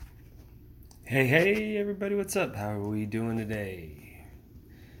Hey, everybody, what's up? How are we doing today?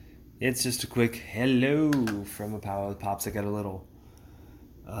 It's just a quick hello from A Pow-wow with Pops. I got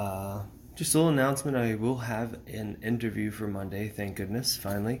uh, just a little announcement. I will have an interview for Monday, thank goodness,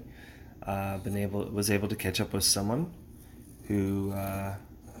 finally. Was able to catch up with someone who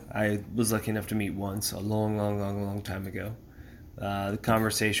I was lucky enough to meet once, a long time ago. The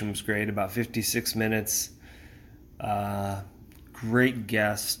conversation was great, about 56 minutes. Uh, Great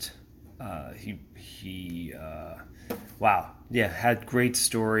guest. Wow, yeah, had great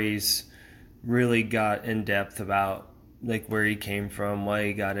stories. Really got in depth about like where he came from, why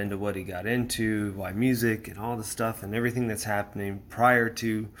he got into what he got into, why music, and all the stuff and everything that's happening prior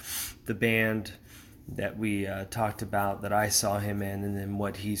to the band that we talked about that I saw him in, and then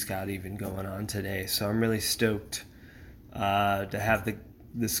what he's got even going on today. So I'm really stoked to have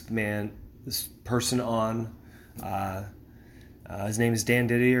this person on. Uh, his name is Dan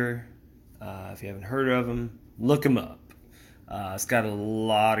Didier. If you haven't heard of him, look him up. It's got a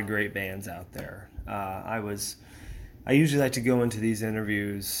lot of great bands out there. I usually like to go into these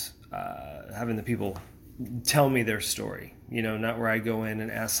interviews having the people tell me their story. You know, not where I go in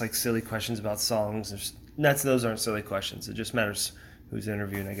and ask like silly questions about songs. Those aren't silly questions. It just matters who's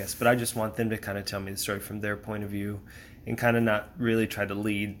interviewing, I guess. But I just want them to kind of tell me the story from their point of view and kind of not really try to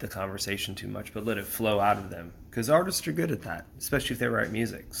lead the conversation too much, but let it flow out of them. Because artists are good at that, especially if they write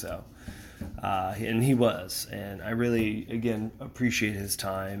music. So, and he was. And I really, again, appreciate his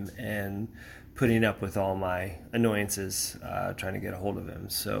time and putting up with all my annoyances trying to get a hold of him.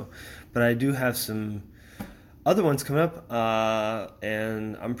 So, but I do have some other ones coming up,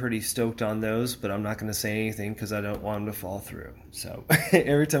 and I'm pretty stoked on those, but I'm not going to say anything because I don't want them to fall through. So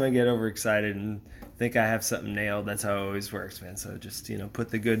every time I get overexcited and think I have something nailed, that's how it always works, man. So just, put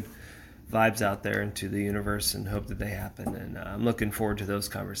the good vibes out there into the universe and hope that they happen. And I'm looking forward to those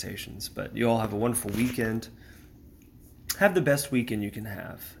conversations. But you all have a wonderful weekend. Have the best weekend you can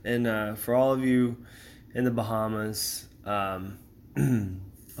have. And for all of you in the Bahamas, all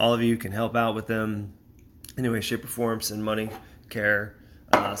of you can help out with them any way, shape, or form. Send money, care.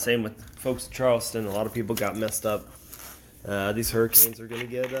 Same with folks in Charleston. A lot of people got messed up. These hurricanes are going to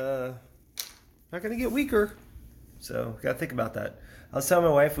get not going to get weaker. So got to think about that. I was telling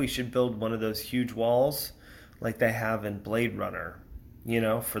my wife we should build one of those huge walls like they have in Blade Runner,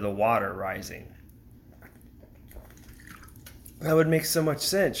 for the water rising. That would make so much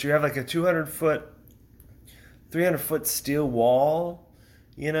sense. You have like a 200-foot, 300-foot steel wall,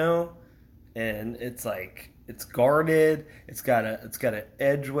 and it's like it's guarded. It's got an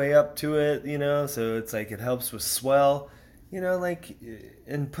edge way up to it, so it's like it helps with swell,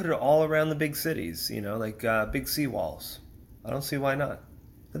 and put it all around the big cities, like big seawalls. I don't see why not.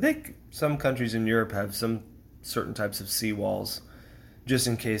 I think some countries in Europe have some certain types of seawalls just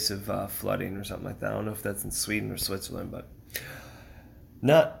in case of flooding or something like that. I don't know if that's in Sweden or Switzerland, but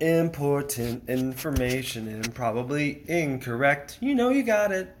not important information and probably incorrect. You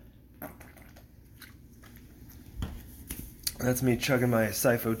got it. That's me chugging my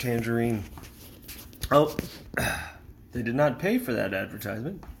Sifo tangerine. Oh, they did not pay for that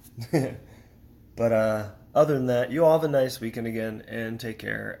advertisement. But other than that, you all have a nice weekend again and take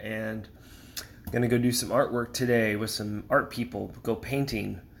care. And I'm going to go do some artwork today with some art people, go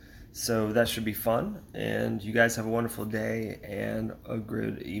painting. So that should be fun. And you guys have a wonderful day and a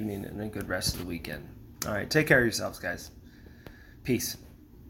good evening and a good rest of the weekend. All right, take care of yourselves, guys. Peace.